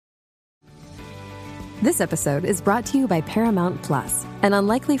This episode is brought to you by Paramount Plus. An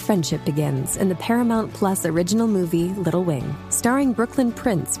unlikely friendship begins in the Paramount Plus original movie Little Wing, starring Brooklyn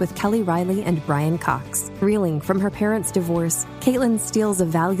Prince with Kelly Riley and Brian Cox. Reeling from her parents' divorce, Caitlin steals a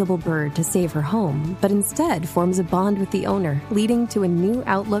valuable bird to save her home, but instead forms a bond with the owner, leading to a new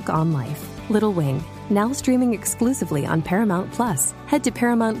outlook on life. Little Wing, now streaming exclusively on Paramount Plus. Head to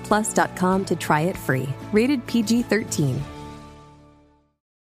ParamountPlus.com to try it free. Rated PG-13.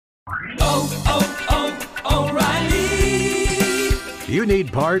 You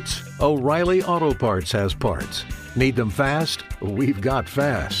need parts? O'Reilly Auto Parts has parts. Need them fast? We've got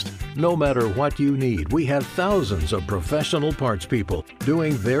fast. No matter what you need, we have thousands of professional parts people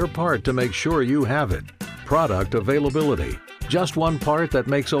doing their part to make sure you have it. Product availability. Just one part that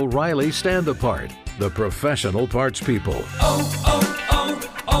makes O'Reilly stand apart. The professional parts people.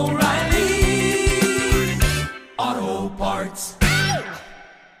 O'Reilly Auto Parts.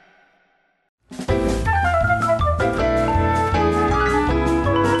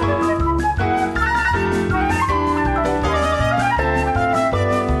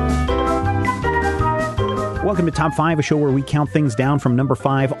 Welcome to Top 5, a show where we count things down from number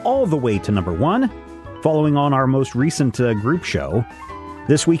 5 all the way to number 1. Following on our most recent group show,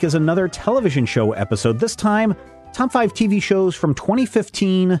 this week is another television show episode. This time, Top 5 TV shows from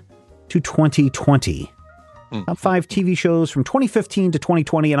 2015 to 2020. Top 5 TV shows from 2015 to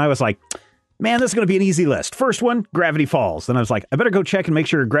 2020, and I was like, man, this is going to be an easy list. First one, Gravity Falls. Then I was like, I better go check and make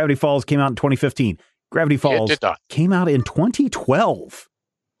sure Gravity Falls came out in 2015. Gravity Falls came out in 2012.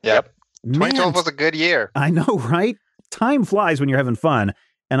 Yep. Man, 2012 was a good year. I know, right? Time flies when you're having fun.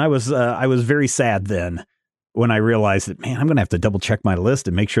 And I was very sad then when I realized that, man, I'm going to have to double check my list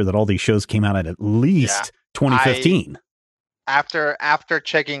and make sure that all these shows came out at least 2015. After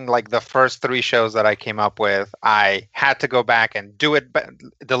checking like the first 3 shows that I came up with, I had to go back and do it,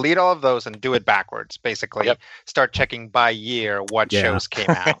 delete all of those and do it backwards, basically. Yep. Start checking by year what shows came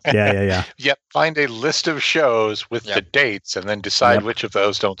out. Yeah. Yep. Find a list of shows with the dates and then decide which of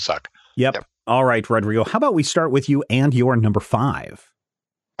those don't suck. Yep. All right, Rodrigo. How about we start with you and your number 5?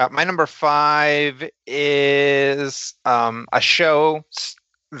 My number 5 is a show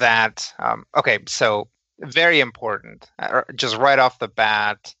that, so very important. Just right off the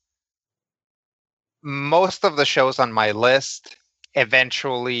bat, most of the shows on my list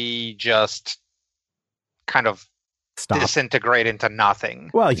eventually just kind of disintegrate into nothing.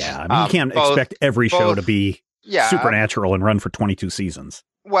 Well, yeah. I mean, you can't expect every show to be supernatural and run for 22 seasons.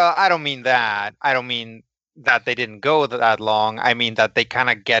 Well, I don't mean that. I don't mean that they didn't go that long. I mean that they kind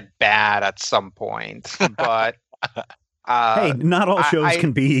of get bad at some point. But hey, not all shows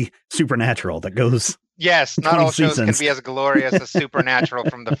can be supernatural. That goes. Yes, not all shows can be as glorious as Supernatural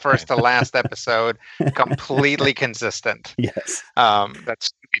from the first to last episode. Completely consistent. Yes. That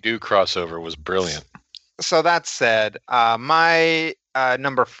Scooby-Doo crossover was brilliant. So that said, my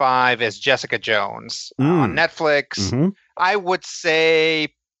number 5 is Jessica Jones on Netflix. Mm-hmm. I would say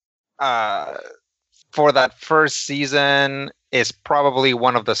for that first season is probably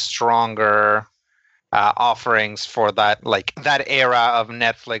one of the stronger offerings for that era of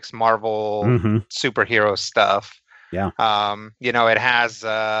Netflix Marvel superhero stuff. Yeah. It has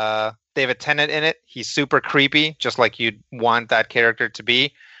David Tennant in it. He's super creepy, just like you'd want that character to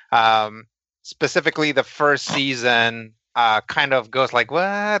be. Specifically, the first season kind of goes like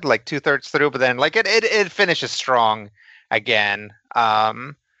 2/3 through, but then it finishes strong again.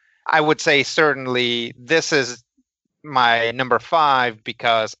 I would say certainly this is my number 5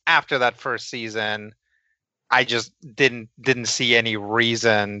 because after that first season, I just didn't see any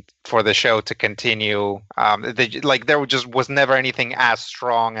reason for the show to continue. There just was never anything as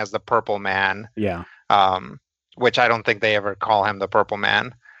strong as the Purple Man. Yeah. Which I don't think they ever call him the Purple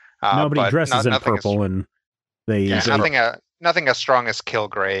Man. Nobody dresses in purple, and they nothing as strong as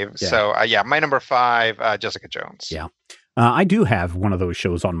Kilgrave. Yeah. So my number 5, Jessica Jones. Yeah. I do have one of those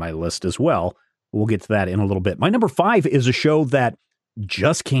shows on my list as well. We'll get to that in a little bit. My number 5 is a show that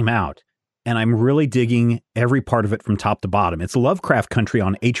just came out, and I'm really digging every part of it from top to bottom. It's Lovecraft Country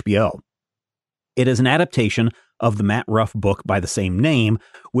on HBO. It is an adaptation of the Matt Ruff book by the same name,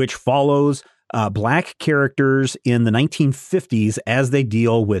 which follows black characters in the 1950s as they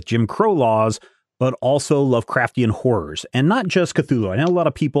deal with Jim Crow laws, but also Lovecraftian horrors, and not just Cthulhu. I know a lot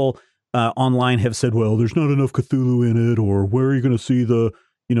of people online have said, well, there's not enough Cthulhu in it, or where are you going to see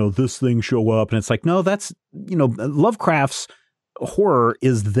this thing show up? And it's like, no, that's, Lovecraft's horror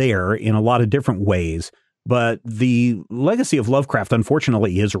is there in a lot of different ways, but the legacy of Lovecraft,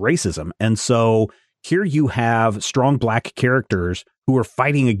 unfortunately, is racism. And so here you have strong black characters who are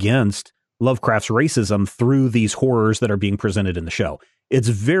fighting against Lovecraft's racism through these horrors that are being presented in the show. It's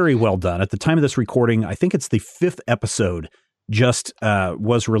very well done. At the time of this recording, I think it's the 5th episode just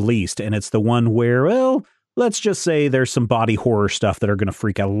was released, and it's the one where, well, let's just say there's some body horror stuff that are going to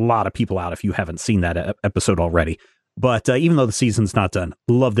freak a lot of people out if you haven't seen that episode already. But even though the season's not done,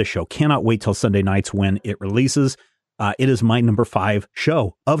 love this show. Cannot wait till Sunday nights when it releases. It is my number 5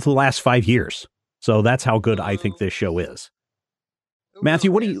 show of the last 5 years. So that's how good I think this show is. Cthulhu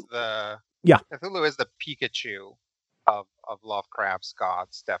Matthew, what do you... Yeah. Cthulhu is the Pikachu of Lovecraft's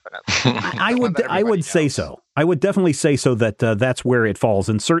gods, definitely. I would say so. I would definitely say so that that's where it falls.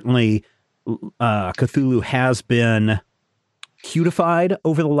 And certainly Cthulhu has been cutified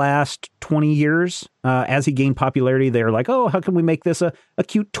over the last 20 years. As he gained popularity, they're like, oh, how can we make this a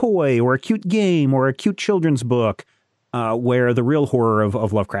cute toy or a cute game or a cute children's book? Where the real horror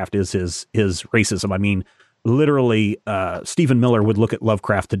of Lovecraft is racism. I mean, literally, Stephen Miller would look at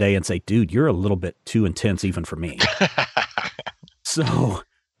Lovecraft today and say, dude, you're a little bit too intense even for me. So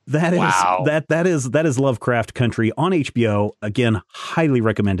that is that is Lovecraft Country on HBO. Again, highly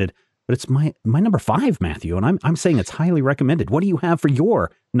recommended. But it's my number 5, Matthew, and I'm saying it's highly recommended. What do you have for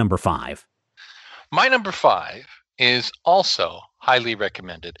your number 5? My number 5 is also highly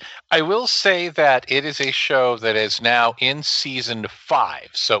recommended. I will say that it is a show that is now in season 5,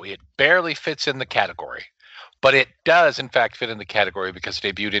 so it barely fits in the category. But it does, in fact, fit in the category because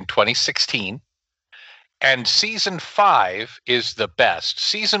it debuted in 2016. And season 5 is the best.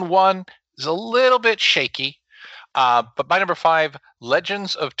 Season 1 is a little bit shaky. But my number 5,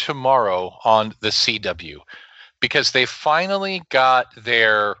 Legends of Tomorrow on the CW. Because they finally got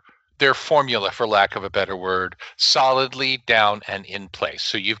their formula, for lack of a better word, solidly down and in place.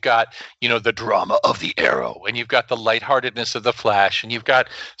 So you've got, the drama of the Arrow, and you've got the lightheartedness of the Flash, and you've got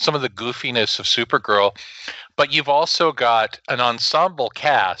some of the goofiness of Supergirl, but you've also got an ensemble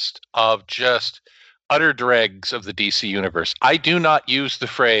cast of just utter dregs of the DC universe. I do not use the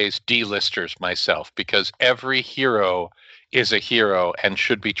phrase D-listers myself because every hero is a hero and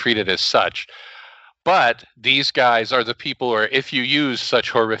should be treated as such. But these guys are the people where if you use such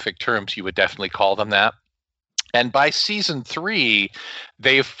horrific terms, you would definitely call them that. And by season 3,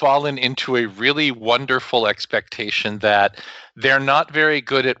 they've fallen into a really wonderful expectation that they're not very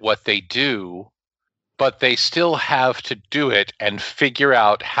good at what they do, but they still have to do it and figure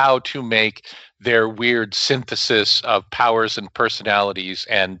out how to make their weird synthesis of powers and personalities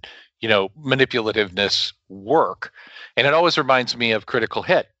and, manipulativeness work. And it always reminds me of Critical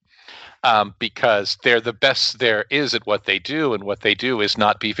Hit. Because they're the best there is at what they do, and what they do is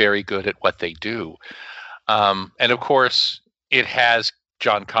not be very good at what they do. And of course, it has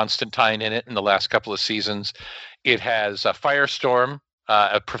John Constantine in it in the last couple of seasons. It has Firestorm.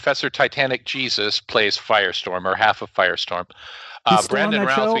 Professor Titanic Jesus plays Firestorm, or half of Firestorm. He's still Brandon on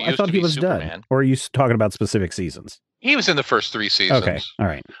that Routh, show? who used I thought to he be was Superman. done. Or are you talking about specific seasons? He was in the first 3 seasons. Okay, all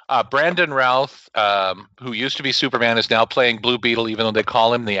right. Brandon Routh, who used to be Superman, is now playing Blue Beetle, even though they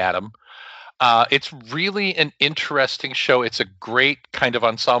call him the Atom. It's really an interesting show. It's a great kind of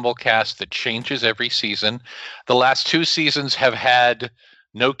ensemble cast that changes every season. The last 2 seasons have had,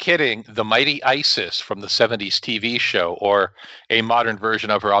 no kidding, the mighty Isis from the 70s TV show, or a modern version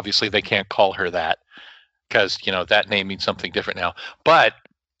of her. Obviously, they can't call her that because, that name means something different now. But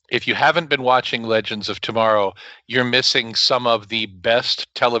if you haven't been watching Legends of Tomorrow, you're missing some of the best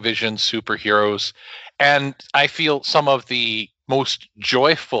television superheroes. And I feel some of the most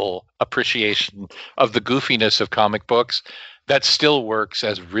joyful appreciation of the goofiness of comic books that still works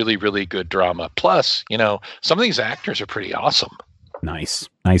as really, really good drama. Plus, some of these actors are pretty awesome. Nice.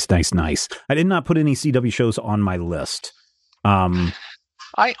 I did not put any CW shows on my list.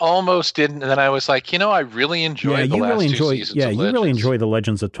 I almost didn't, and then I was like, I really enjoyed the last 2 seasons. Yeah, of you Legends. really enjoy the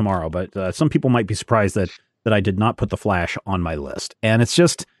Legends of Tomorrow, but some people might be surprised that I did not put the Flash on my list. And it's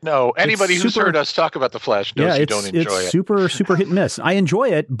just anybody who's heard us talk about the Flash knows you don't enjoy it. It's super hit and miss. I enjoy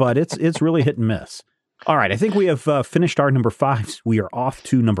it, but it's really hit and miss. All right, I think we have finished our number 5s. We are off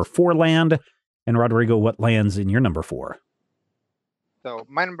to number 4 land. And Rodrigo, what lands in your number 4? So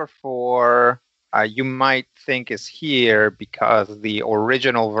my number 4, you might think is here because the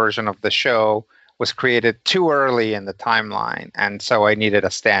original version of the show was created too early in the timeline, and so I needed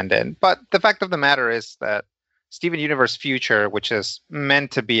a stand-in. But the fact of the matter is that Steven Universe Future, which is meant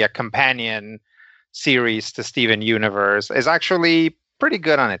to be a companion series to Steven Universe, is actually pretty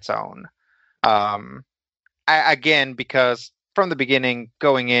good on its own. Again, because from the beginning,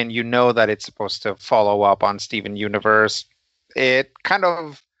 going in, that it's supposed to follow up on Steven Universe. It kind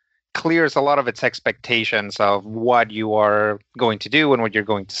of clears a lot of its expectations of what you are going to do and what you're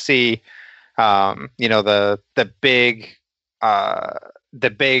going to see. The big the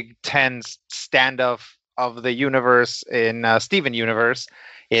big tense standoff of the universe in Steven Universe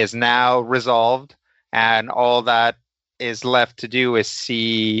is now resolved, and all that is left to do is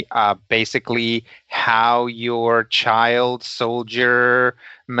see basically how your child soldier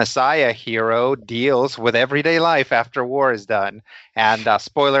messiah hero deals with everyday life after war is done. And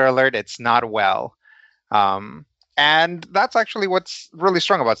spoiler alert, it's not well. And that's actually what's really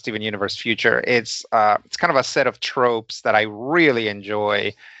strong about Steven Universe Future. It's kind of a set of tropes that I really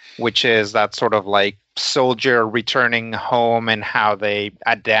enjoy, which is that sort of like soldier returning home and how they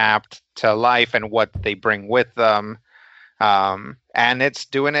adapt to life and what they bring with them. And it's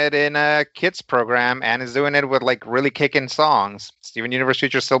doing it in a kids program, and it's doing it with like really kicking songs. Steven Universe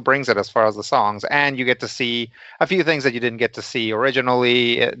Future still brings it as far as the songs, and you get to see a few things that you didn't get to see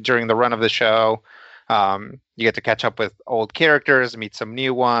originally during the run of the show. You get to catch up with old characters, meet some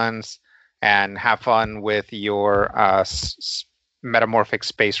new ones, and have fun with your metamorphic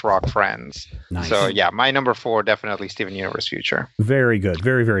space rock friends. Nice. So yeah, my number 4, definitely Steven Universe Future. Very good.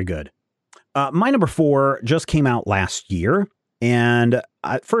 Very, very good. My number 4 just came out last year. And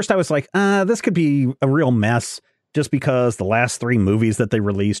at first I was like, this could be a real mess, just because the last 3 movies that they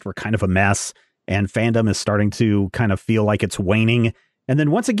released were kind of a mess, and fandom is starting to kind of feel like it's waning. And then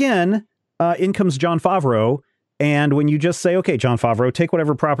once again, in comes Jon Favreau. And when you just say, okay, Jon Favreau, take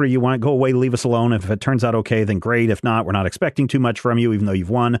whatever property you want, go away, leave us alone. If it turns out okay, then great. If not, we're not expecting too much from you, even though you've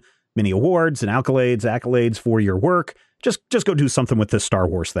won many awards and accolades for your work. Just go do something with this Star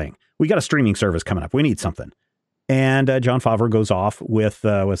Wars thing. We got a streaming service coming up. We need something. And Jon Favreau goes off with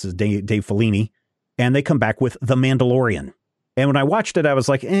Dave Filoni, and they come back with The Mandalorian. And when I watched it, I was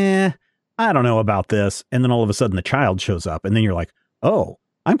like, I don't know about this. And then all of a sudden the child shows up, and then you're like, oh,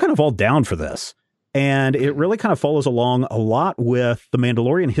 I'm kind of all down for this. And it really kind of follows along a lot with the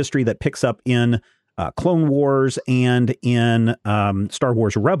Mandalorian history that picks up in Clone Wars and in Star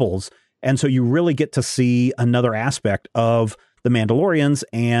Wars Rebels. And so you really get to see another aspect of the Mandalorians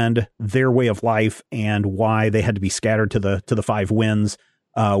and their way of life, and why they had to be scattered to the 5 winds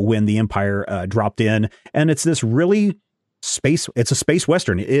when the Empire dropped in. And it's this really it's a space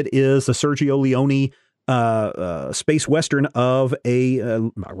Western. It is a Sergio Leone space Western of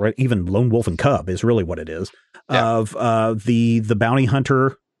even Lone Wolf and Cub is really what it is. Yeah. Of the bounty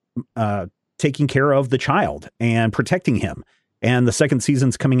hunter taking care of the child and protecting him. And the second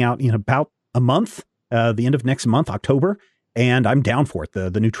season's coming out in about a month, the end of next month, October. And I'm down for it.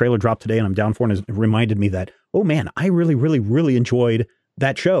 The new trailer dropped today, and I'm down for it. And it reminded me that, oh man, I really, really, really enjoyed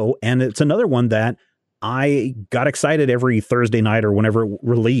that show. And it's another one that I got excited every Thursday night or whenever it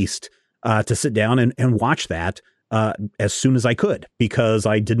released to sit down and watch that as soon as I could, because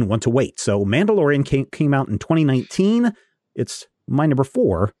I didn't want to wait. So Mandalorian came out in 2019. It's my number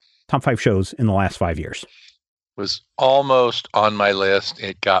 4 top 5 shows in the last 5 years. Was almost on my list.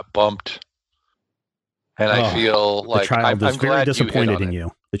 It got bumped. And I feel like the child is very disappointed in it.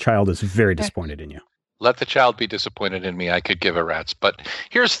 you. The child is very disappointed in you. Let the child be disappointed in me. I could give a rat's. But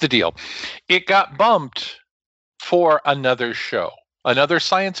here's the deal. It got bumped for another show, another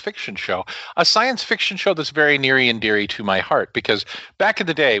science fiction show, a science fiction show that's very near and dear to my heart. Because back in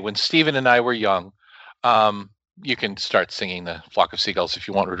the day when Stephen and I were young, you can start singing The Flock of Seagulls if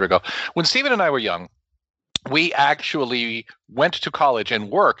you want, Rodrigo. When Stephen and I were young, we actually went to college and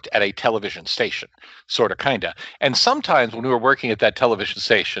worked at a television station, sort of, kind of. And sometimes when we were working at that television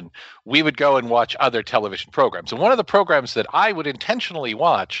station, we would go and watch other television programs. And one of the programs that I would intentionally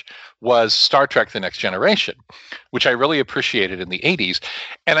watch was Star Trek: The Next Generation, which I really appreciated in the 80s.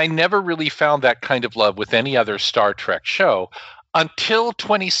 And I never really found that kind of love with any other Star Trek show until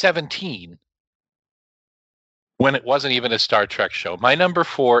 2017, when it wasn't even a Star Trek show. My number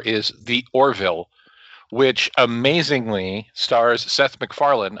 4 is The Orville, which amazingly stars Seth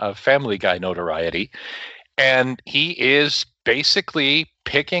MacFarlane of Family Guy notoriety. And he is basically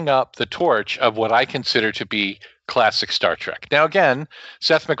picking up the torch of what I consider to be classic Star Trek. Now, again,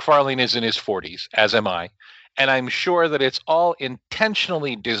 Seth MacFarlane is in his 40s, as am I. And I'm sure that it's all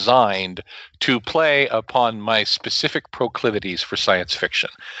intentionally designed to play upon my specific proclivities for science fiction.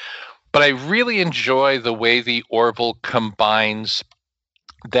 But I really enjoy the way The Orville combines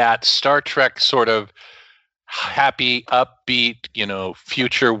that Star Trek sort of happy, upbeat,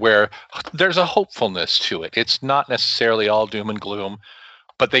 future where there's a hopefulness to it. It's not necessarily all doom and gloom,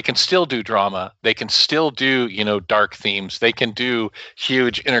 but they can still do drama. They can still do, dark themes. They can do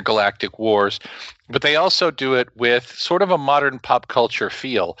huge intergalactic wars, but they also do it with sort of a modern pop culture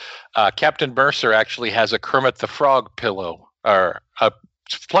feel. Captain Mercer actually has a Kermit the Frog pillow, or a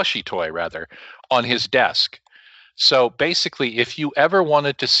plushie toy rather, on his desk. So basically, if you ever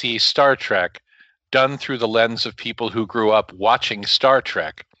wanted to see Star Trek done through the lens of people who grew up watching Star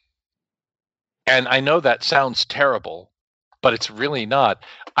Trek. And I know that sounds terrible, but it's really not.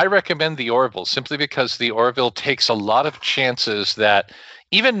 I recommend The Orville simply because The Orville takes a lot of chances that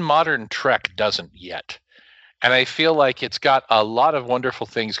even modern Trek doesn't yet. And I feel like it's got a lot of wonderful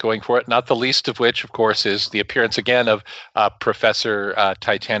things going for it, not the least of which, of course, is the appearance again of Professor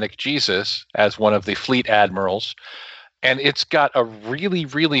Titanic Jesus as one of the fleet admirals. And it's got a really,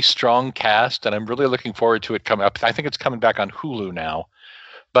 really strong cast, and I'm really looking forward to it coming up. I think it's coming back on Hulu now.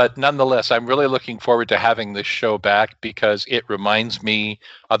 But nonetheless, I'm really looking forward to having this show back because it reminds me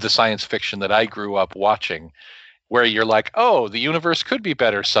of the science fiction that I grew up watching, where you're like, oh, the universe could be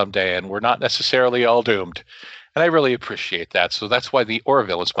better someday, and we're not necessarily all doomed. And I really appreciate that. So that's why The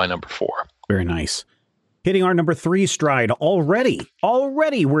Orville is my number 4. Very nice. Hitting our number 3 stride already.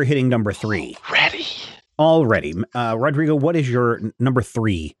 Already we're hitting number 3. Already. Rodrigo, what is your number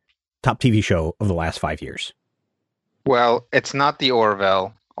 3 top TV show of the last 5 years? Well, it's not The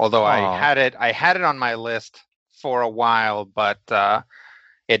Orville, although I had it on my list for a while, but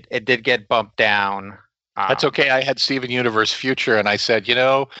it did get bumped down. That's okay. I had Steven Universe Future, and I said,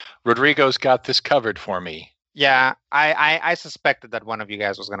 Rodrigo's got this covered for me. Yeah, I suspected that one of you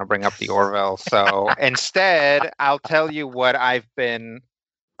guys was going to bring up The Orville. So instead, I'll tell you what I've been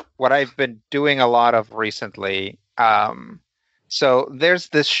doing a lot of recently. So there's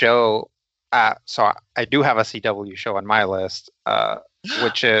this show. So I do have a CW show on my list,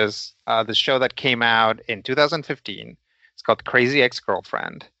 which is the show that came out in 2015. It's called Crazy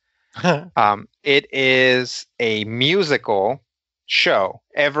Ex-Girlfriend. It is a musical show.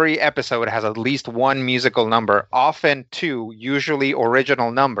 Every episode has at least one musical number, often 2, usually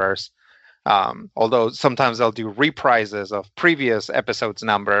original numbers. Although sometimes they'll do reprises of previous episodes'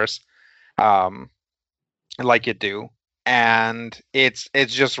 numbers, like you do. And it's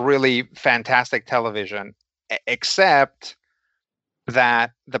just really fantastic television, except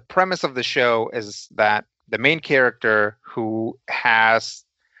that the premise of the show is that the main character, who has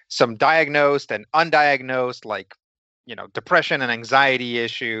some diagnosed and undiagnosed, depression and anxiety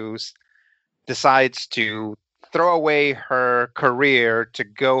issues, decides to throw away her career to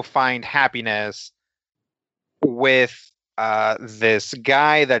go find happiness with this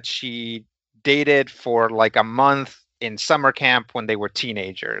guy that she dated for like a month in summer camp when they were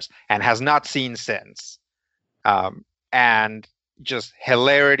teenagers and has not seen since. And just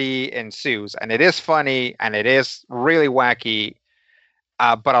hilarity ensues. And it is funny and it is really wacky.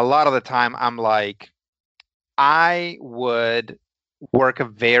 But a lot of the time I'm like, I would work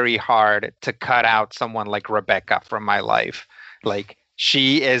very hard to cut out someone like Rebecca from my life. Like,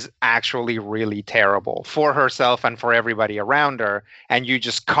 she is actually really terrible for herself and for everybody around her. And you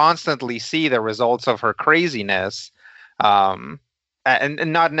just constantly see the results of her craziness. And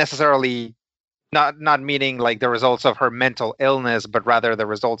not necessarily, not meaning like the results of her mental illness, but rather the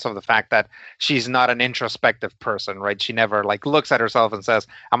results of the fact that she's not an introspective person, right? She never like looks at herself and says,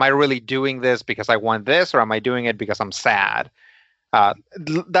 am I really doing this because I want this, or am I doing it because I'm sad?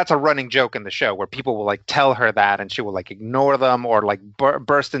 That's a running joke in the show where people will like tell her that and she will like ignore them or like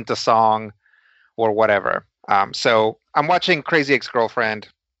burst into song or whatever. So I'm watching Crazy Ex-Girlfriend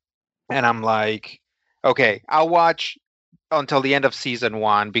and I'm like, okay, I'll watch until the end of season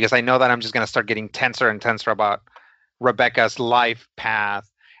 1 because I know that I'm just going to start getting tenser and tenser about Rebecca's life path.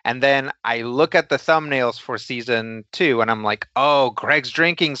 And then I look at the thumbnails for season 2 and I'm like, oh, Greg's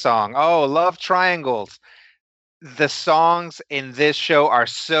drinking song. Oh, love triangles. The songs in this show are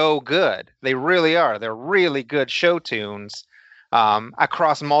so good. They really are. They're really good show tunes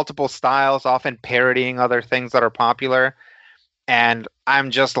across multiple styles, often parodying other things that are popular. And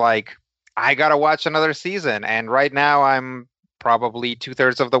I'm just like, I got to watch another season. And right now I'm probably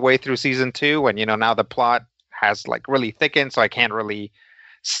 2/3 of the way through season 2. And, now the plot has like really thickened, so I can't really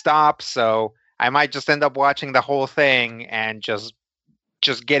stop. So I might just end up watching the whole thing and just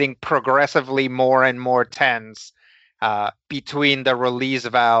getting progressively more and more tense between the release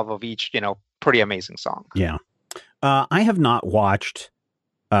valve of each, pretty amazing song. Yeah. I have not watched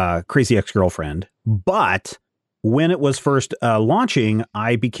Crazy Ex-Girlfriend, but when it was first launching,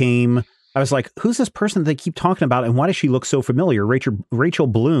 I was like, who's this person they keep talking about and why does she look so familiar? Rachel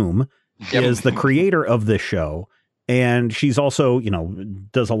Bloom is the creator of this show. And she's also,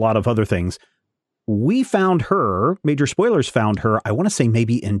 does a lot of other things. We found her, Major Spoilers found her, I want to say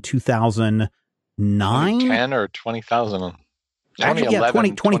maybe in 2009. 2010 or 20,000.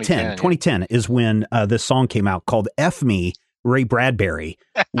 Actually, 2010 is when this song came out called F Me, Ray Bradbury,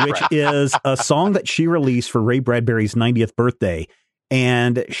 which is a song that she released for Ray Bradbury's 90th birthday.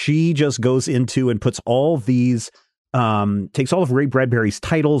 And she just goes into and puts all these takes all of Ray Bradbury's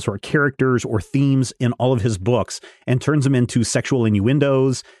titles or characters or themes in all of his books and turns them into sexual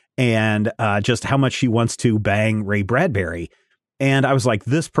innuendos and just how much she wants to bang Ray Bradbury. And I was like,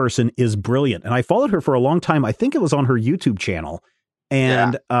 this person is brilliant. And I followed her for a long time. I think it was on her YouTube channel,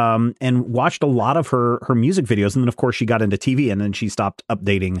 and watched a lot of her music videos. And then, of course, she got into TV, and then she stopped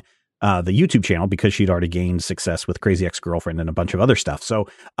updating the YouTube channel because she'd already gained success with Crazy Ex-Girlfriend and a bunch of other stuff. So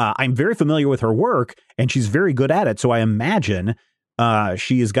I'm very familiar with her work, and she's very good at it. So I imagine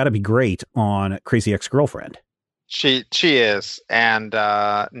she has got to be great on Crazy Ex-Girlfriend. She is, and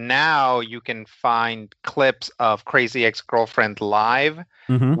now you can find clips of Crazy Ex-Girlfriend Live,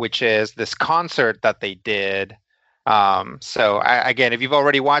 which is this concert that they did. So again, if you've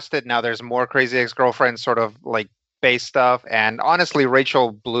already watched it, now there's more Crazy Ex-Girlfriend sort of like base stuff, and honestly,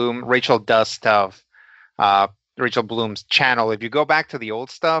 Rachel does stuff. Rachel Bloom's channel. If you go back to the old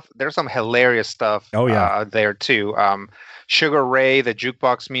stuff, there's some hilarious stuff. There too. Sugar Ray, the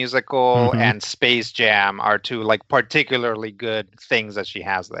Jukebox Musical, and Space Jam are two like particularly good things that she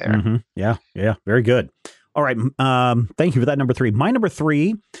has there. Yeah, very good. All right, thank you for that, number 3. My number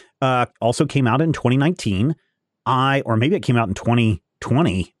 3 also came out in 2019. Or maybe it came out in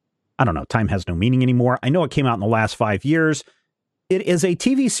 2020. I don't know. Time has no meaning anymore. I know it came out in the last 5 years. It is a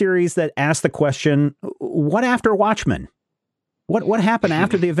TV series that asks the question, what after Watchmen? What happened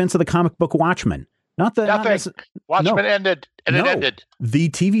after the events of the comic book Watchmen? Nothing. Watchmen ended, and it ended. The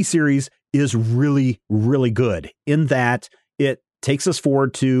TV series is really, really good in that it takes us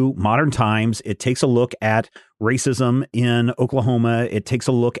forward to modern times. It takes a look at racism in Oklahoma. It takes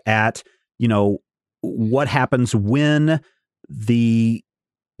a look at, what happens when the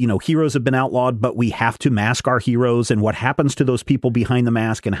heroes have been outlawed, but we have to mask our heroes, and what happens to those people behind the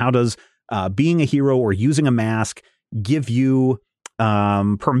mask, and how does being a hero or using a mask give you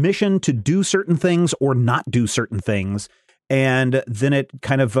permission to do certain things or not do certain things. And then it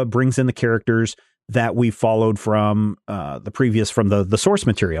kind of brings in the characters that we followed from the source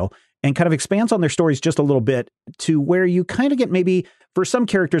material, and kind of expands on their stories just a little bit to where you kind of get maybe for some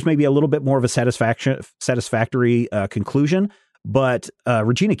characters, maybe a little bit more of a satisfactory conclusion. But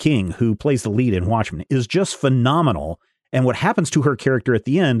Regina King, who plays the lead in Watchmen, is just phenomenal. And what happens to her character at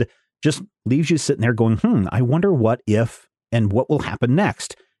the end just leaves you sitting there going, I wonder what if and what will happen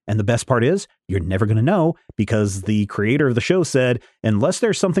next. And the best part is you're never going to know, because the creator of the show said, unless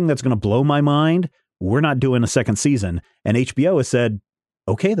there's something that's going to blow my mind, we're not doing a second season. And HBO has said,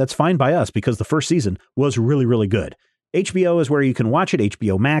 okay, that's fine by us, because the first season was really, really good. HBO is where you can watch it.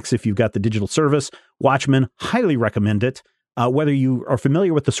 HBO Max, if you've got the digital service. Watchmen, highly recommend it. Whether you are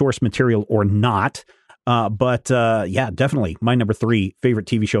familiar with the source material or not. But definitely my number 3 favorite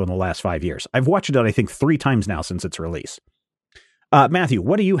TV show in the last 5 years. I've watched it, I think, 3 times now since its release. Matthew,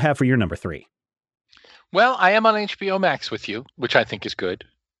 what do you have for your number 3? Well, I am on HBO Max with you, which I think is good.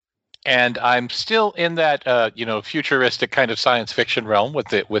 And I'm still in that, futuristic kind of science fiction realm with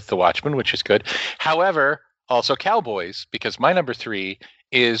the Watchmen, which is good. However, also Cowboys, because my number 3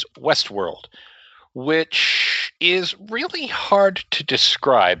 is Westworld, which is really hard to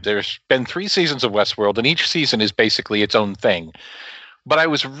describe. There's been 3 seasons of Westworld, and each season is basically its own thing. But I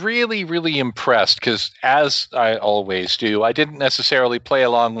was really, really impressed because, as I always do, I didn't necessarily play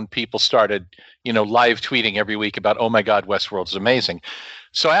along when people started, live tweeting every week about, oh my God, Westworld is amazing.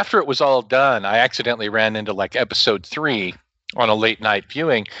 So after it was all done, I accidentally ran into like episode 3 on a late night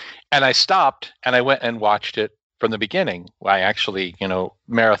viewing, and I stopped and I went and watched it from the beginning. I actually,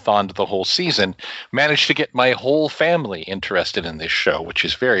 marathoned the whole season, managed to get my whole family interested in this show, which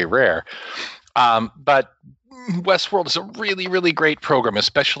is very rare. But Westworld is a really, really great program,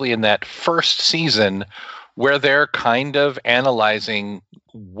 especially in that first season where they're kind of analyzing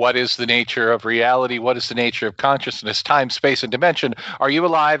what is the nature of reality, what is the nature of consciousness, time, space, and dimension. Are you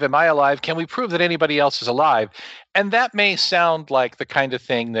alive? Am I alive? Can we prove that anybody else is alive? And that may sound like the kind of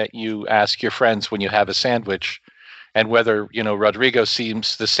thing that you ask your friends when you have a sandwich, and whether, Rodrigo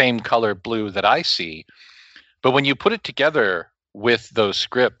seems the same color blue that I see. But when you put it together with those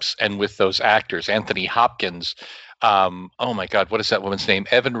scripts and with those actors, Anthony Hopkins, oh my God, what is that woman's name?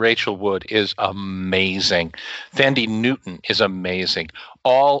 Evan Rachel Wood is amazing. Thandie Newton is amazing.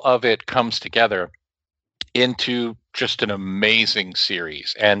 All of it comes together into just an amazing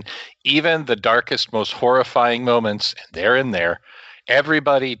series. And even the darkest, most horrifying moments, and they're in there,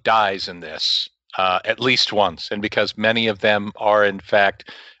 everybody dies in this at least once. And because many of them are, in fact,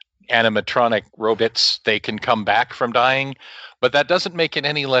 animatronic robots, they can come back from dying. But that doesn't make it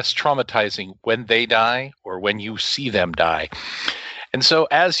any less traumatizing when they die or when you see them die. And so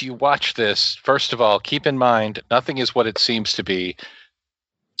as you watch this, first of all, keep in mind, nothing is what it seems to be.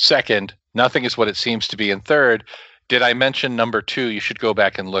 Second, nothing is what it seems to be. And third, Did I mention number 2? You should go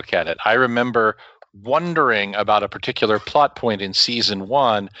back and look at it. I remember wondering about a particular plot point in season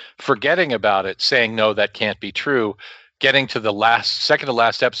 1, forgetting about it, saying, no, that can't be true, getting to the second to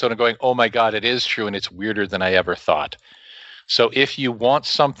last episode and going, oh my God, it is true, and it's weirder than I ever thought. So if you want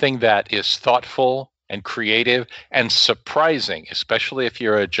something that is thoughtful and creative and surprising, especially if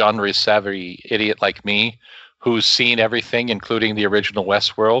you're a genre-savvy idiot like me, who's seen everything, including the original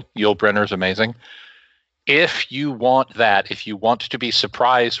Westworld, Yul Brynner's amazing. If you want that, if you want to be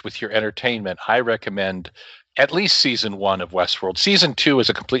surprised with your entertainment, I recommend at least season 1 of Westworld. Season 2 is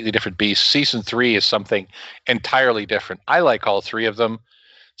a completely different beast. Season 3 is something entirely different. I like all 3 of them.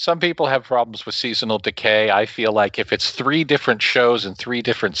 Some people have problems with seasonal decay. I feel like if it's 3 different shows and 3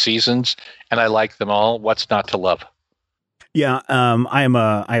 different seasons, and I like them all, what's not to love? Yeah,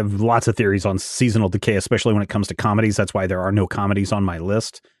 I have lots of theories on seasonal decay, especially when it comes to comedies. That's why there are no comedies on my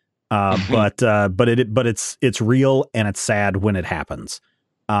list. But it's real and it's sad when it happens.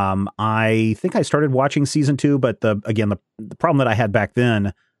 I think I started watching season 2, but the problem that I had back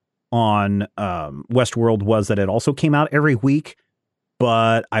then on Westworld was that it also came out every week,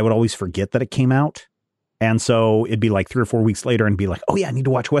 but I would always forget that it came out. And so it'd be like 3 or 4 weeks later and be like, oh yeah, I need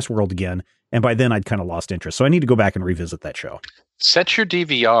to watch Westworld again. And by then I'd kind of lost interest. So I need to go back and revisit that show. Set your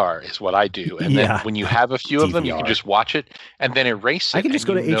DVR is what I do. And then when you have a few of them, you can just watch it and then erase it. I can just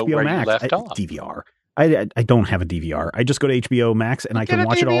go to HBO Max. DVR. I don't have a DVR. I just go to HBO Max and I can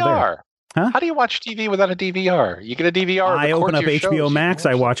watch it all there. Huh? How do you watch TV without a DVR? You get a DVR. I open up HBO Max.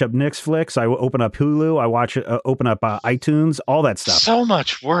 I watch up Netflix. I open up Hulu. I watch open up iTunes. All that stuff. So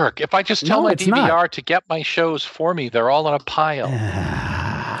much work. If I just tell my DVR to get my shows for me, they're all in a pile.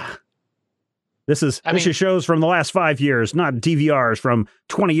 This is shows from the last 5 years, not DVRs from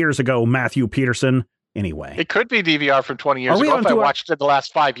 20 years ago, Matthew Peterson. Anyway. It could be DVR from 20 years ago if I watched it in the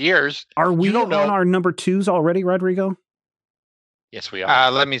last 5 years. Are we on our number 2s already, Rodrigo? Yes, we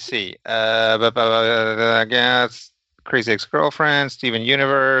are. Let me see. I guess Crazy Ex-Girlfriend, Steven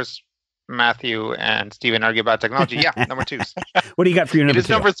Universe, Matthew and Steven argue about technology. Yeah, number 2s. What do you got for your number 2? It is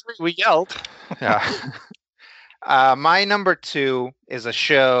number 3. We yelled. Yeah. My number 2 is a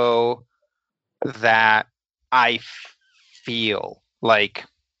show that I feel like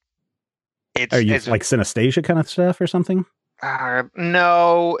it's. Are you like synesthesia kind of stuff or something?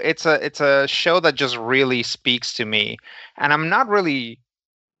 No, it's a show that just really speaks to me, and I'm not really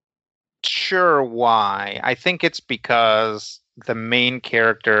sure why. I think it's because the main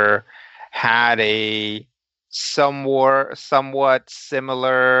character had a somewhat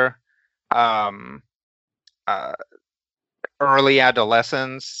similar early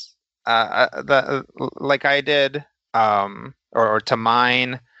adolescence like I did, or to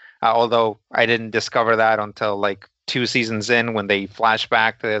mine, although I didn't discover that until like 2 seasons in when they flash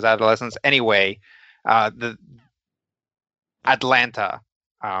back to his adolescence. Anyway, the Atlanta.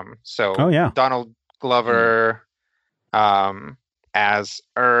 Donald Glover as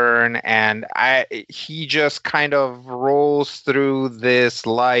Earn, and he just kind of rolls through this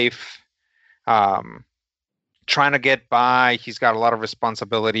life trying to get by. He's got a lot of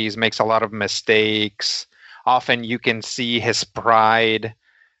responsibilities, makes a lot of mistakes. Often you can see his pride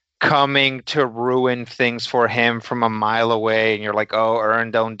coming to ruin things for him from a mile away, and you're like, oh, Earn,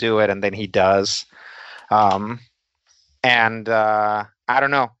 don't do it, and then he does. I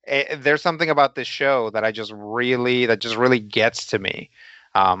don't know. There's something about this show that just really gets to me.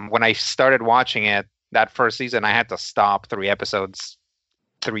 When I started watching it that first season, I had to stop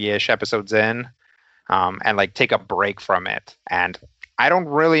 3-ish episodes in, and like take a break from it. And I don't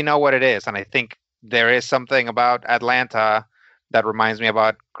really know what it is. And I think there is something about Atlanta that reminds me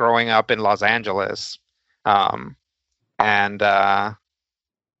about growing up in Los Angeles. But I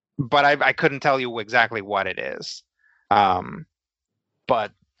couldn't tell you exactly what it is.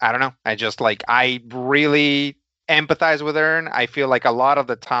 But I don't know. I really empathize with Earn. I feel like a lot of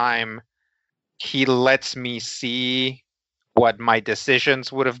the time he lets me see what my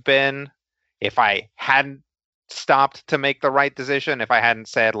decisions would have been if I hadn't stopped to make the right decision. If I hadn't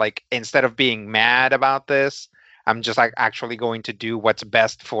said, like, instead of being mad about this, I'm just like actually going to do what's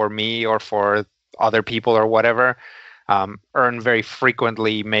best for me or for other people or whatever. Earn very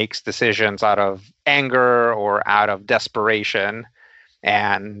frequently makes decisions out of anger or out of desperation,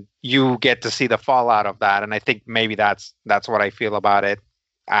 and you get to see the fallout of that. And I think maybe that's what I feel about it.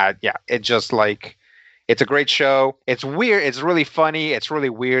 It just like, it's a great show. It's weird. It's really funny. It's really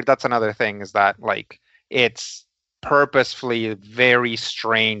weird. That's another thing, is that like it's purposefully a very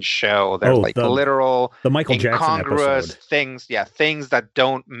strange show. There's the Michael Jackson incongruous things. Yeah, things that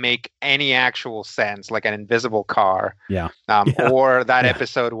don't make any actual sense, like an invisible car. Yeah. Or that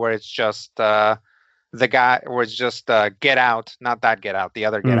episode where it's just the guy was just Get Out, not that Get Out, the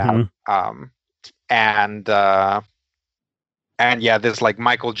other Get Out. And yeah, this like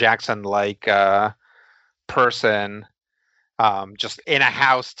Michael Jackson like person just in a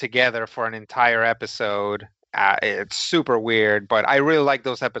house together for an entire episode. It's super weird, but I really like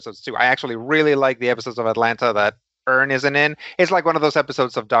those episodes too. I actually really like the episodes of Atlanta that Ern isn't in. It's like one of those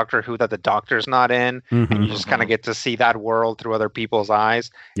episodes of Doctor Who that the Doctor's not in, and you just kind of get to see that world through other people's eyes.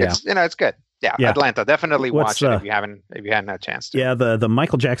 Yeah. It's good. Yeah, Atlanta. Definitely watch it if you hadn't had a chance to. Yeah, the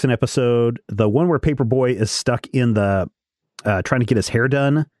Michael Jackson episode, the one where Paperboy is stuck in the trying to get his hair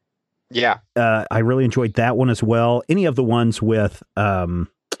done. Yeah. I really enjoyed that one as well. Any of the ones with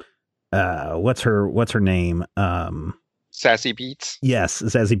what's her name? Sassy Beats. Yes,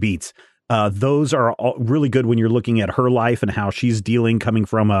 Sassy Beats. Those are all really good when you're looking at her life and how she's coming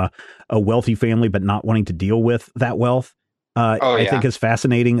from a wealthy family but not wanting to deal with that wealth. I think is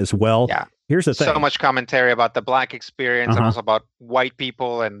fascinating as well. Yeah. Here's the thing. So much commentary about the Black experience and also about white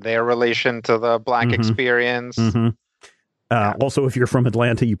people and their relation to the Black experience. Also, if you're from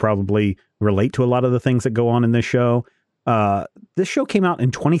Atlanta, you probably relate to a lot of the things that go on in this show. This show came out in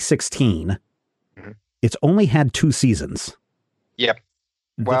 2016. It's only had 2 seasons. Yep.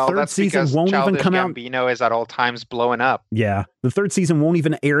 The well, third that's season because won't even Childish come out. Gambino is at all times blowing up. Yeah. The third season won't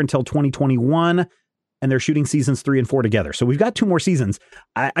even air until 2021. And they're shooting seasons 3 and 4 together. So we've got 2 more seasons.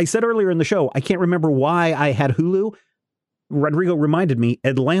 I said earlier in the show, I can't remember why I had Hulu. Rodrigo reminded me,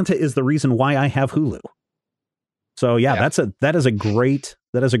 Atlanta is the reason why I have Hulu. So that is a great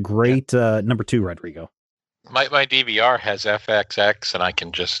number 2, Rodrigo. My DVR has FXX and I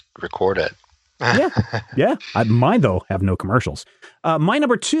can just record it. Yeah. Mine though have no commercials. My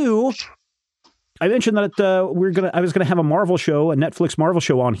number 2, I mentioned that I was gonna have a Marvel show, a Netflix Marvel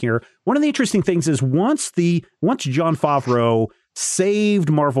show on here. One of the interesting things is once Jon Favreau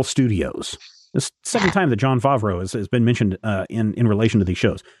saved Marvel Studios, this second time that Jon Favreau has been mentioned in relation to these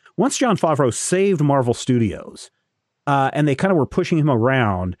shows. Once Jon Favreau saved Marvel Studios, and they kind of were pushing him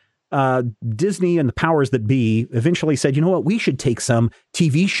around, Disney and the powers that be eventually said, you know what, we should take some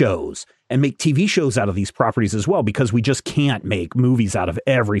TV shows and make TV shows out of these properties as well, because we just can't make movies out of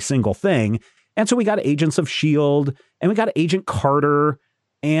every single thing. And so we got Agents of S.H.I.E.L.D. and we got Agent Carter,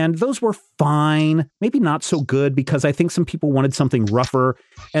 and those were fine, maybe not so good, because I think some people wanted something rougher.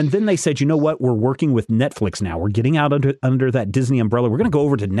 And then they said, you know what, we're working with Netflix now. We're getting out under that Disney umbrella. We're going to go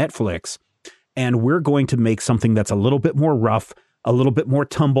over to Netflix, and we're going to make something that's a little bit more rough, a little bit more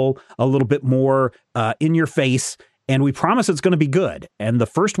tumble, a little bit more in your face, and we promise it's going to be good. And the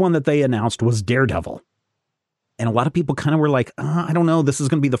first one that they announced was Daredevil. And a lot of people kind of were like, I don't know, this is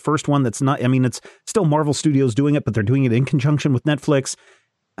going to be the first one that's not, I mean, it's still Marvel Studios doing it, but they're doing it in conjunction with Netflix.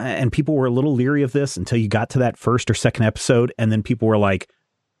 And people were a little leery of this until you got to that first or second episode. And then people were like,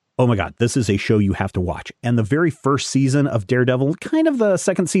 oh my God, this is a show you have to watch. And the very first season of Daredevil, kind of the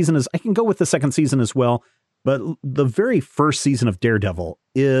second season I can go with the second season as well. But the very first season of Daredevil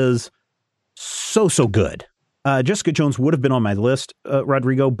is so good. Jessica Jones would have been on my list,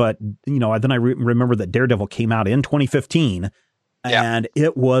 Rodrigo, but then I remember that Daredevil came out in 2015, and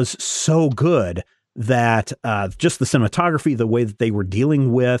it was so good that just the cinematography, the way that they were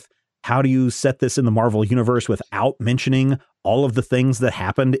dealing with how do you set this in the Marvel universe without mentioning all of the things that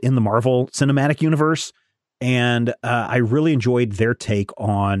happened in the Marvel Cinematic Universe, and I really enjoyed their take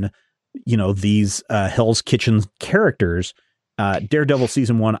on these Hell's Kitchen characters. Daredevil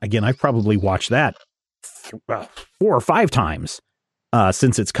season 1, again, I've probably watched that 4 or 5 times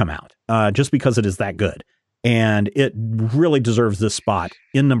since it's come out, just because it is that good. And it really deserves this spot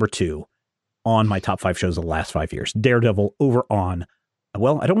in number 2 on my top 5 shows of the last 5 years. Daredevil over on,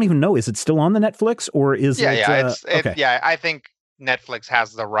 well, I don't even know. Is it still on the Netflix or is it? Yeah, I think Netflix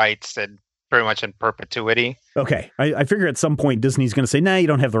has the rights and pretty much in perpetuity. Okay. I figure at some point Disney's going to say, nah, you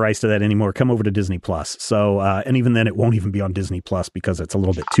don't have the rights to that anymore. Come over to Disney Plus. So, and even then it won't even be on Disney Plus because it's a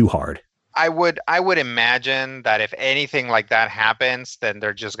little bit too hard. I would imagine that if anything like that happens, then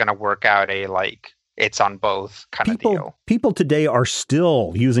they're just going to work out a it's on both kind of deal. People today are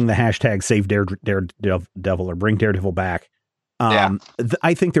still using the hashtag Save Daredevil or Bring Daredevil Back.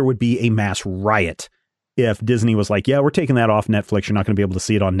 I think there would be a mass riot if Disney was like, yeah, we're taking that off Netflix. You're not going to be able to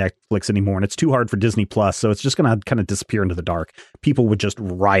see it on Netflix anymore. And it's too hard for Disney Plus. So it's just going to kind of disappear into the dark. People would just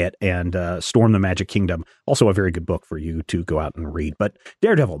riot and storm the Magic Kingdom. Also a very good book for you to go out and read. But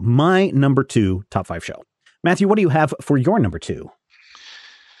Daredevil, my number 2 top 5 show. Matthew, what do you have for your number 2?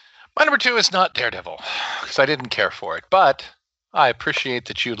 My number 2 is not Daredevil because I didn't care for it, but I appreciate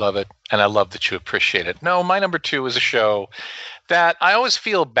that you love it, and I love that you appreciate it. No, my number 2 is a show that I always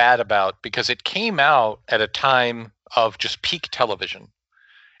feel bad about because it came out at a time of just peak television,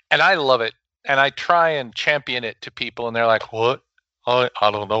 and I love it and I try and champion it to people, and they're like, "What? I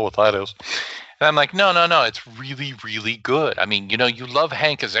don't know what that is." And I'm like, no, it's really, really good. I mean, you love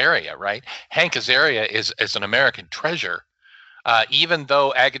Hank Azaria, right? Hank Azaria is an American treasure. Even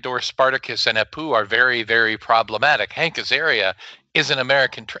though Agador, Spartacus, and Apu are very, very problematic, Hank Azaria is an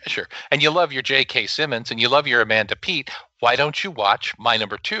American treasure. And you love your J.K. Simmons and you love your Amanda Peet. Why don't you watch my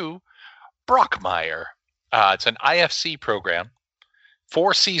number 2, Brockmire? It's an IFC program.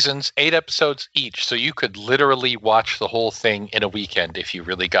 4 seasons, 8 episodes each. So you could literally watch the whole thing in a weekend if you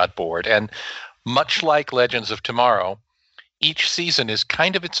really got bored. And much like Legends of Tomorrow, each season is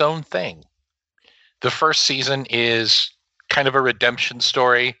kind of its own thing. The first season is kind of a redemption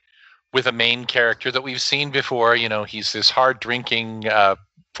story with a main character that we've seen before. He's this hard drinking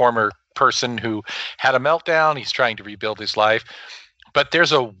former person who had a meltdown. He's trying to rebuild his life. But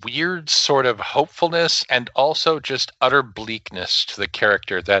there's a weird sort of hopefulness and also just utter bleakness to the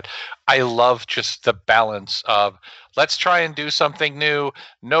character that I love, just the balance of let's try and do something new.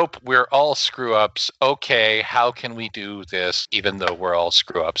 Nope, we're all screw-ups. Okay, how can we do this even though we're all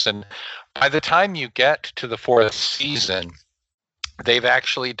screw-ups? And by the time you get to the 4th season, they've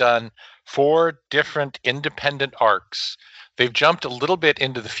actually done 4 different independent arcs. They've jumped a little bit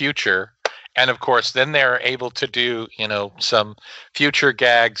into the future. And of course, then they're able to do, some future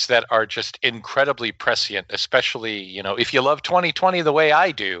gags that are just incredibly prescient, especially, if you love 2020 the way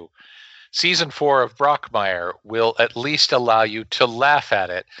I do, season 4 of Brockmire will at least allow you to laugh at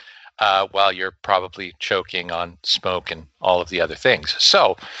it while you're probably choking on smoke and all of the other things.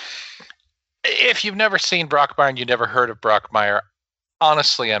 So if you've never seen Brockmire and you never heard of Brockmire,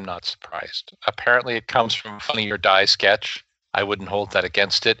 honestly, I'm not surprised. Apparently it comes from a Funny or Die sketch. I wouldn't hold that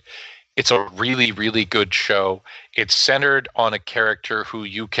against it. It's a really, really good show. It's centered on a character who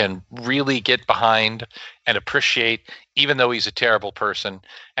you can really get behind and appreciate, even though he's a terrible person.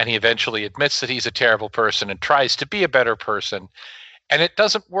 And he eventually admits that he's a terrible person and tries to be a better person. And it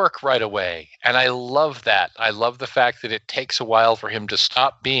doesn't work right away. And I love that. I love the fact that it takes a while for him to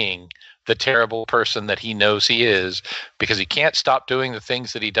stop being the terrible person that he knows he is, because he can't stop doing the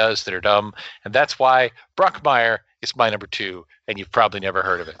things that he does that are dumb. And that's why Brockmire is my number 2, and you've probably never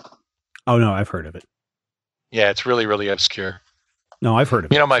heard of it. Oh, no, I've heard of it. Yeah, it's really, really obscure. No, I've heard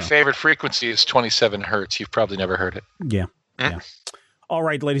of it. My favorite frequency is 27 hertz. You've probably never heard it. Yeah. Yeah. All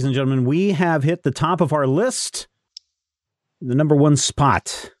right, ladies and gentlemen, we have hit the top of our list, the number 1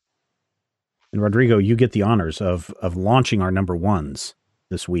 spot. And Rodrigo, you get the honors of launching our number 1s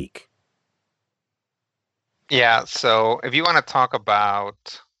this week. Yeah, so if you want to talk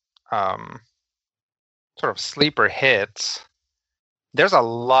about sort of sleeper hits, there's a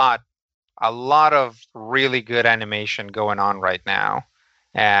lot of really good animation going on right now,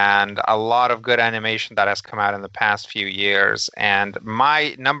 and a lot of good animation that has come out in the past few years. And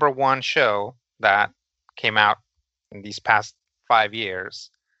my number 1 show that came out in these past 5 years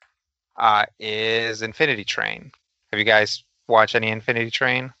is Infinity Train. Have you guys watched any Infinity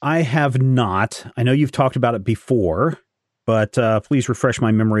Train? I have not. I know you've talked about it before, but please refresh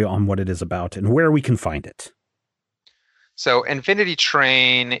my memory on what it is about and where we can find it. So Infinity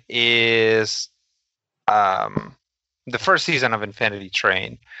Train is the first season of Infinity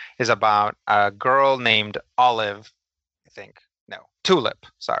Train is about a girl named Olive, Tulip,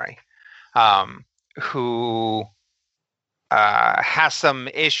 sorry, who has some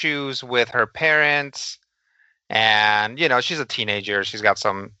issues with her parents, and she's a teenager. She's got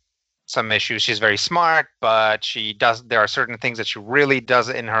some issues. She's very smart, but there are certain things that she really does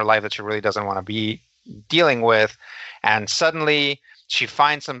in her life that she really doesn't want to be dealing with. And suddenly she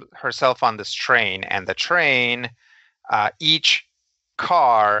finds herself on this train, and the train, each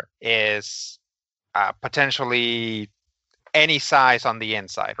car is potentially any size on the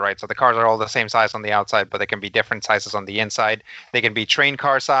inside, right? So the cars are all the same size on the outside, but they can be different sizes on the inside. They can be train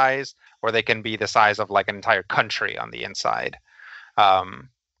car size, or they can be the size of like an entire country on the inside.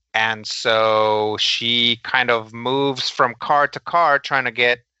 And so she kind of moves from car to car, trying to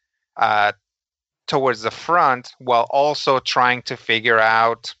get towards the front, while also trying to figure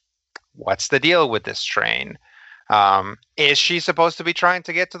out what's the deal with this train. Is she supposed to be trying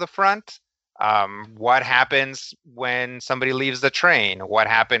to get to the front? What happens when somebody leaves the train? What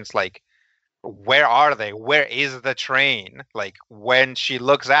happens, like, where are they? Where is the train? Like, when she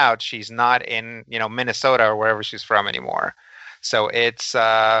looks out, she's not in, Minnesota or wherever she's from anymore. So it's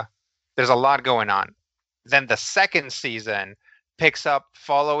there's a lot going on. Then the second season picks up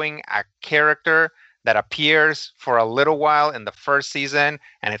following a character that appears for a little while in the first season,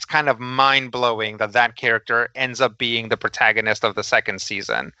 and it's kind of mind-blowing that character ends up being the protagonist of the second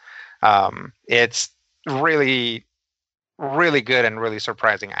season. It's really, really good and really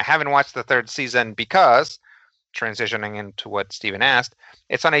surprising. I haven't watched the third season because, transitioning into what Steven asked,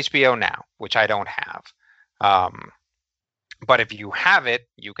 it's on HBO now, which I don't have. But if you have it,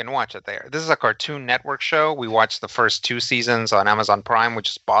 you can watch it there. This is a Cartoon Network show. We watched the first 2 seasons on Amazon Prime. We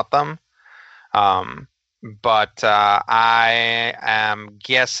just bought them. But I am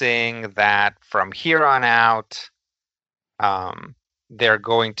guessing that from here on out, they're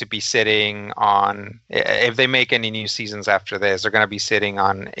going to be sitting on, if they make any new seasons after this, they're going to be sitting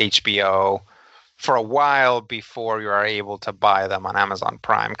on HBO for a while before you are able to buy them on Amazon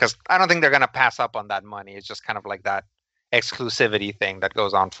Prime. Because I don't think they're going to pass up on that money. It's just kind of like that exclusivity thing that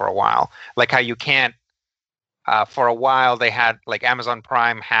goes on for a while. Like how you can't, for a while they had, like Amazon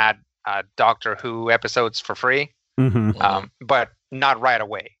Prime had Doctor Who episodes for free, but not right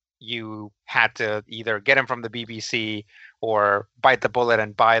away. You had to either get them from the BBC or bite the bullet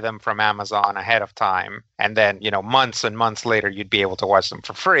and buy them from Amazon ahead of time. And then, months and months later, you'd be able to watch them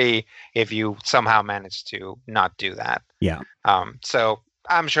for free if you somehow managed to not do that. Yeah. So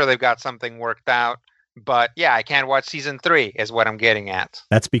I'm sure they've got something worked out. But yeah, I can't watch season 3 is what I'm getting at.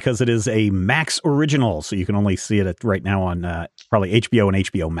 That's because it is a Max original, so you can only see it right now on probably HBO and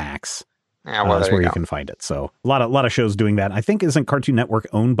HBO Max. Yeah, well, that's where you can find it. So a lot of shows doing that. I think isn't Cartoon Network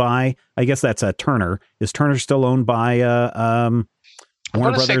owned by? I guess that's Turner. Is Turner still owned by Warner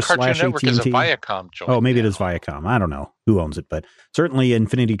Brothers / Cartoon Network is a AT&T? Viacom joint. Oh, maybe it is Viacom. I don't know who owns it, but certainly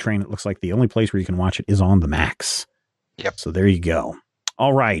Infinity Train. It looks like the only place where you can watch it is on the Max. Yep. So there you go.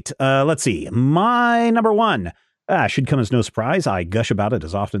 All right. Let's see. My number 1 should come as no surprise. I gush about it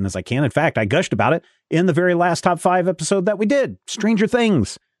as often as I can. In fact, I gushed about it in the very last top 5 episode that we did. Stranger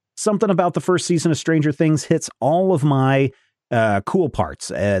Things. Something about the first season of Stranger Things hits all of my cool parts.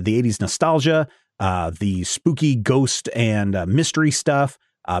 The 80s nostalgia, the spooky ghost and mystery stuff,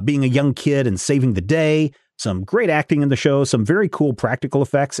 being a young kid and saving the day, some great acting in the show, some very cool practical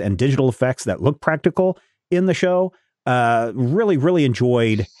effects and digital effects that look practical in the show. Really, really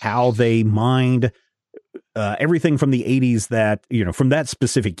enjoyed how they mined everything from the 80s that, from that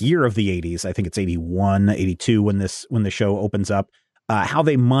specific year of the 80s. I think it's 81, 82 when the show opens up. How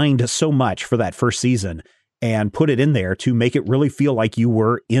they mined so much for that first season and put it in there to make it really feel like you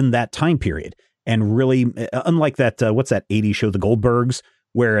were in that time period. And really, unlike that, what's that 80s show, The Goldbergs,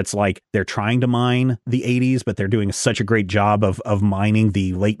 where it's like they're trying to mine the 80s, but they're doing such a great job of mining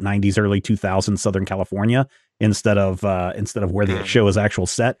the late 90s, early 2000s Southern California instead of where the show is actual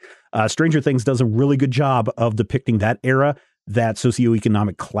set. Stranger Things does a really good job of depicting that era, that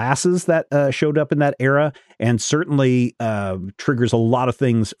socioeconomic classes that showed up in that era, and certainly triggers a lot of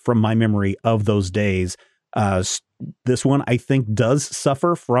things from my memory of those days. This one, I think, does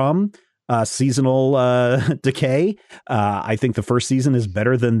suffer from seasonal decay. I think the first season is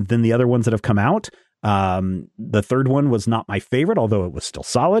better than the other ones that have come out. The third one was not my favorite, although it was still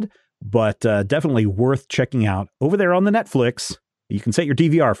solid, but definitely worth checking out over there on the Netflix. You can set your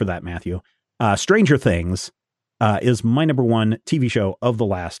DVR for that, Matthew. Stranger Things is my number 1 TV show of the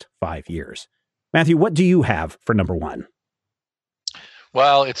last 5 years. Matthew, what do you have for number 1?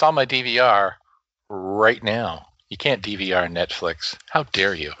 Well, it's on my DVR right now. You can't DVR Netflix. How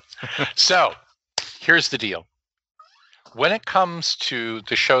dare you? So here's the deal. When it comes to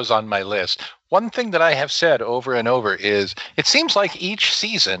the shows on my list, one thing that I have said over and over is it seems like each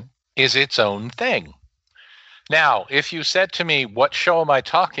season is its own thing. Now, if you said to me, what show am I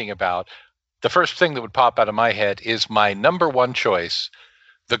talking about? The first thing that would pop out of my head is my number 1 choice,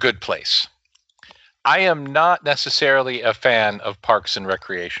 The Good Place. I am not necessarily a fan of Parks and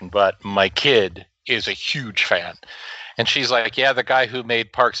Recreation, but my kid is a huge fan. And she's like, yeah, the guy who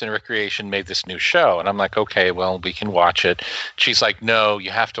made Parks and Recreation made this new show. And I'm like, okay, well, we can watch it. She's like, no,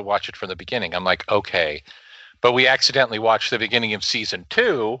 you have to watch it from the beginning. I'm like, okay. But we accidentally watched the beginning of season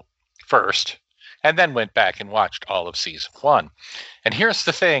 2 first, and then went back and watched all of season 1. And here's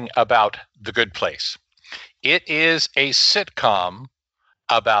the thing about The Good Place. It is a sitcom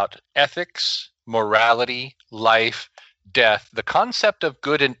about ethics, morality, life, death, the concept of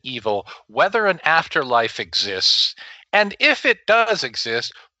good and evil, whether an afterlife exists, and if it does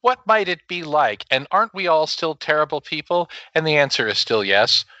exist, what might it be like? And aren't we all still terrible people? And the answer is still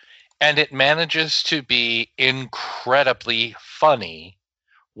yes. And it manages to be incredibly funny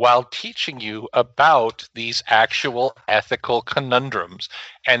while teaching you about these actual ethical conundrums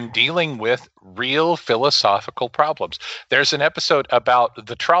and dealing with real philosophical problems. There's an episode about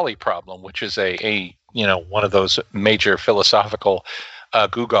the trolley problem, which is a one of those major philosophical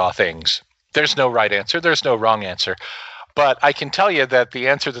goo-gaw things. There's no right answer. There's no wrong answer. But I can tell you that the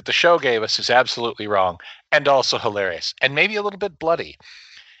answer that the show gave us is absolutely wrong and also hilarious and maybe a little bit bloody.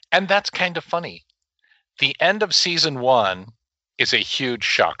 And that's kind of funny. the end of season 1 is a huge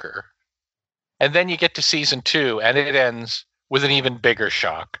shocker. And then you get to season 2 and it ends with an even bigger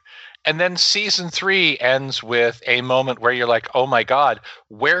shock. And then season 3 ends with a moment where you're like, oh my God,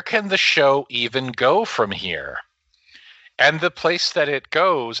 where can the show even go from here? And the place that it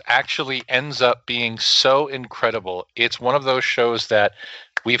goes actually ends up being so incredible. It's one of those shows that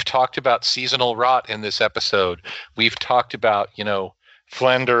we've talked about seasonal rot in this episode. We've talked about,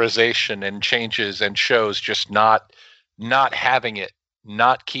 Flanderization and changes and shows just not having it,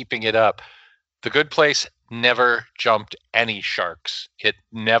 not keeping it up. The Good Place never jumped any sharks. It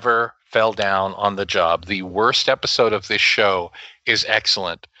never fell down on the job. The worst episode of this show is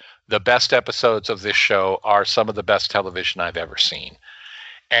excellent. The best episodes of this show are some of the best television I've ever seen.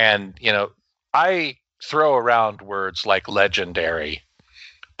 And, I throw around words like legendary,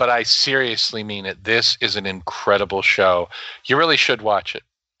 but I seriously mean it. This is an incredible show. You really should watch it.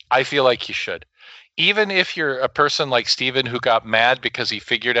 I feel like you should. Even if you're a person like Steven who got mad because he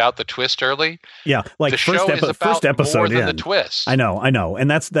figured out the twist early. Yeah, like the first episode more than the twist. I know. And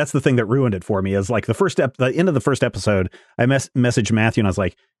that's the thing that ruined it for me is like the end of the first episode, I messaged Matthew and I was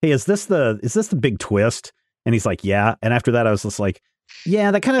like, hey, is this the big twist? And he's like, yeah. And after that, I was just like,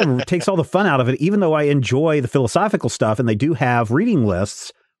 yeah, that kind of takes all the fun out of it, even though I enjoy the philosophical stuff. And they do have reading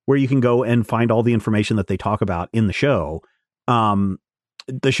lists where you can go and find all the information that they talk about in the show.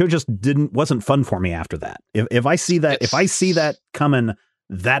 The show just wasn't fun for me after that. If I see that coming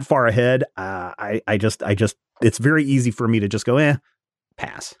that far ahead, I just it's very easy for me to just go,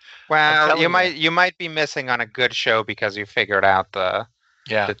 pass. Well, you might be missing on a good show because you figured out the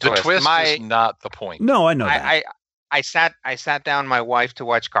twist is not the point. No, I know that. I sat down my wife to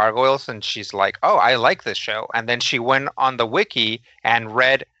watch Gargoyles and she's like, "Oh, I like this show." And then she went on the wiki and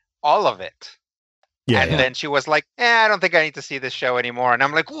read all of it. Yeah, and then she was like, I don't think I need to see this show anymore. And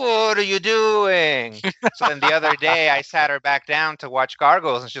I'm like, what are you doing? So then the other day I sat her back down to watch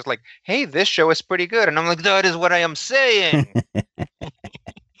Gargoyles and she's like, hey, this show is pretty good. And I'm like, that is what I am saying.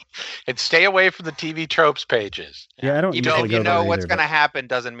 And stay away from the TV tropes pages. Yeah, I don't even if you know what's going to happen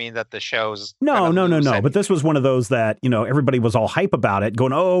doesn't mean that the show's No. But this was one of those that, everybody was all hype about it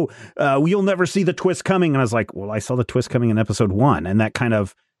going, you'll never see the twist coming. And I was like, well, I saw the twist coming in episode 1. And that kind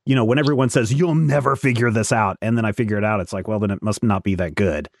of, when everyone says you'll never figure this out, and then I figure it out, it's like, well, then it must not be that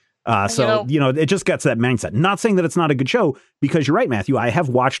good. It just gets that mindset. Not saying that it's not a good show, because you're right, Matthew. I have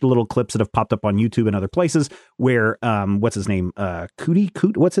watched little clips that have popped up on YouTube and other places where, what's his name?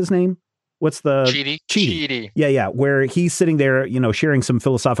 What's his name? What's the Chidi? Yeah. Where he's sitting there, sharing some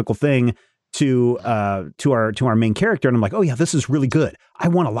philosophical thing to our main character, and I'm like, oh yeah, this is really good. I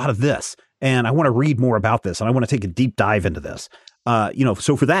want a lot of this, and I want to read more about this, and I want to take a deep dive into this.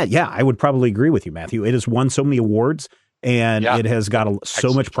 So for that, I would probably agree with you, Matthew. It has won so many awards. And it has got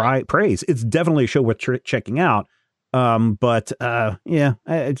so much praise. It's definitely a show worth checking out. It's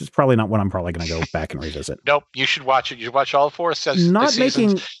probably not one I'm probably going to go back and revisit. Nope, you should watch it. You should watch all 4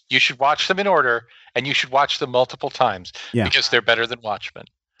 seasons. You should watch them in order, and you should watch them multiple times because they're better than Watchmen.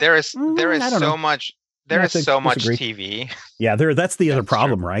 There is so much. There is so much TV. Yeah, that's the other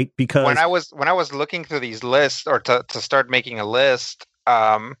problem, true. Right? Because when I was looking through these lists, or to start making a list,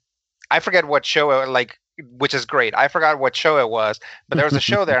 I forget what show which is great. I forgot what show it was, but there was a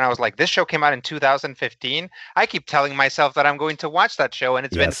show there and I was like, this show came out in 2015. I keep telling myself that I'm going to watch that show and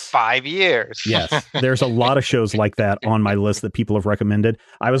it's been 5 years. Yes. There's a lot of shows like that on my list that people have recommended.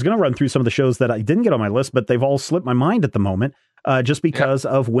 I was going to run through some of the shows that I didn't get on my list, but they've all slipped my mind at the moment. Just because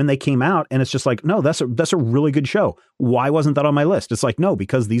of when they came out. And it's just like, no, that's a really good show. Why wasn't that on my list? It's like, no,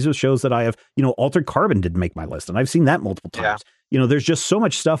 because these are shows that I have, Altered Carbon didn't make my list. And I've seen that multiple times. There's just so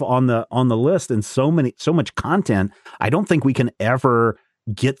much stuff on the list and so much content. I don't think we can ever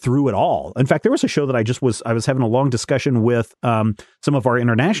get through it all. In fact, there was a show that I was having a long discussion with some of our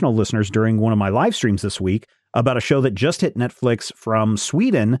international listeners during one of my live streams this week about a show that just hit Netflix from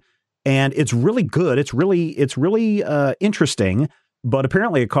Sweden. And it's really good. It's really interesting, but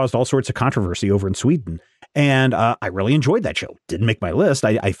apparently it caused all sorts of controversy over in Sweden. And I really enjoyed that show. Didn't make my list.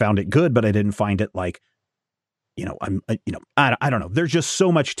 I found it good, but I didn't find it like, I don't know. There's just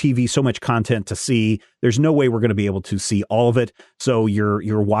so much TV, so much content to see. There's no way we're going to be able to see all of it. So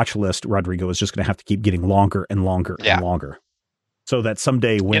your watch list, Rodrigo, is just going to have to keep getting longer and longer and longer. So that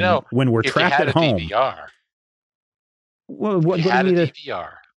someday when we're trapped at home, DVR, what do you need a DVR?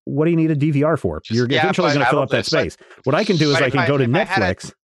 What do you need a DVR for? You're eventually going to fill up that space. What I can do is I can go to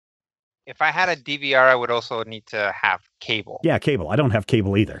Netflix. If I had a DVR, I would also need to have cable. Yeah, cable. I don't have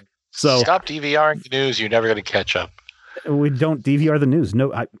cable either. So stop DVRing the news. You're never going to catch up. We don't DVR the news.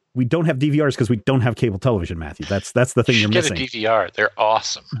 No, we don't have DVRs because we don't have cable television, Matthew. That's the thing you're missing. Get a DVR. They're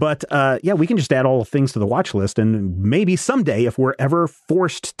awesome. But yeah, we can just add all things to the watch list. And maybe someday, if we're ever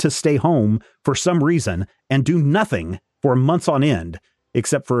forced to stay home for some reason and do nothing for months on end,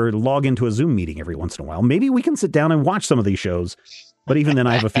 except for log into a Zoom meeting every once in a while, maybe we can sit down and watch some of these shows. But even then,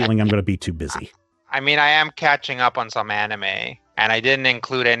 I have a feeling I'm going to be too busy. I mean, I am catching up on some anime, and I didn't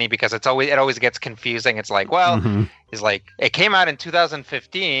include any because it always gets confusing. It's like, well, it's like it came out in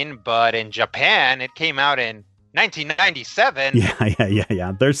 2015, but in Japan it came out in 1997.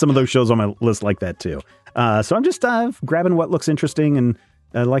 Yeah. There's some of those shows on my list like that too. So I'm just grabbing what looks interesting, and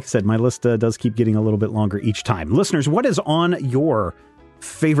like I said, my list does keep getting a little bit longer each time. Listeners, what is on your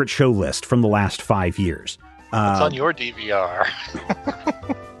favorite show list from the last 5 years? What's on your DVR?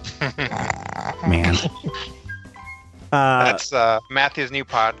 Man. That's Matthew's new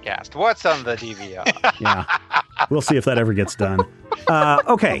podcast. What's on the DVR? Yeah. We'll see if that ever gets done.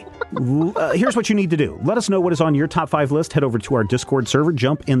 Okay. Here's what you need to do. Let us know what is on your top 5 list. Head over to our Discord server,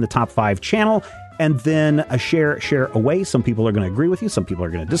 jump in the top 5 channel, and then share away. Some people are going to agree with you. Some people are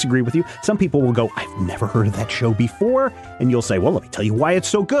going to disagree with you. Some people will go, I've never heard of that show before. And you'll say, well, let me tell you why it's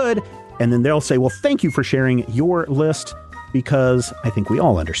so good. And then they'll say, well, thank you for sharing your list, because I think we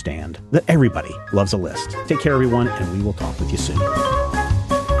all understand that everybody loves a list. Take care, everyone, and we will talk with you soon.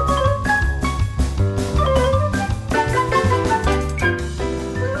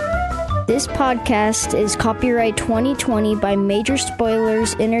 This podcast is copyright 2020 by Major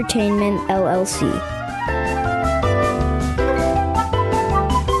Spoilers Entertainment, LLC.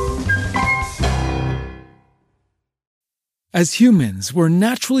 As humans, we're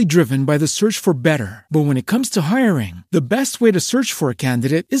naturally driven by the search for better. But when it comes to hiring, the best way to search for a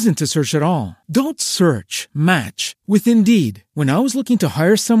candidate isn't to search at all. Don't search, match with Indeed. When I was looking to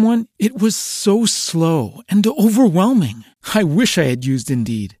hire someone, it was so slow and overwhelming. I wish I had used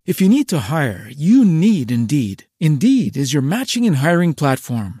Indeed. If you need to hire, you need Indeed. Indeed is your matching and hiring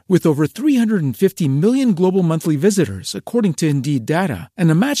platform with over 350 million global monthly visitors, according to Indeed data, and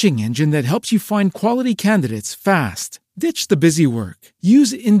a matching engine that helps you find quality candidates fast. Ditch the busy work.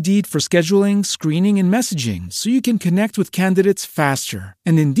 Use Indeed for scheduling, screening, and messaging so you can connect with candidates faster.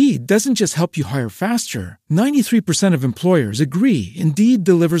 And Indeed doesn't just help you hire faster. 93% of employers agree Indeed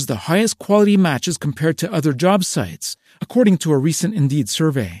delivers the highest quality matches compared to other job sites, according to a recent Indeed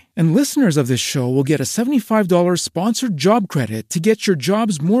survey. And listeners of this show will get a $75 sponsored job credit to get your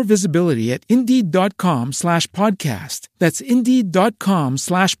jobs more visibility at Indeed.com/podcast. That's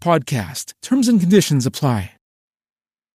Indeed.com/podcast. Terms and conditions apply.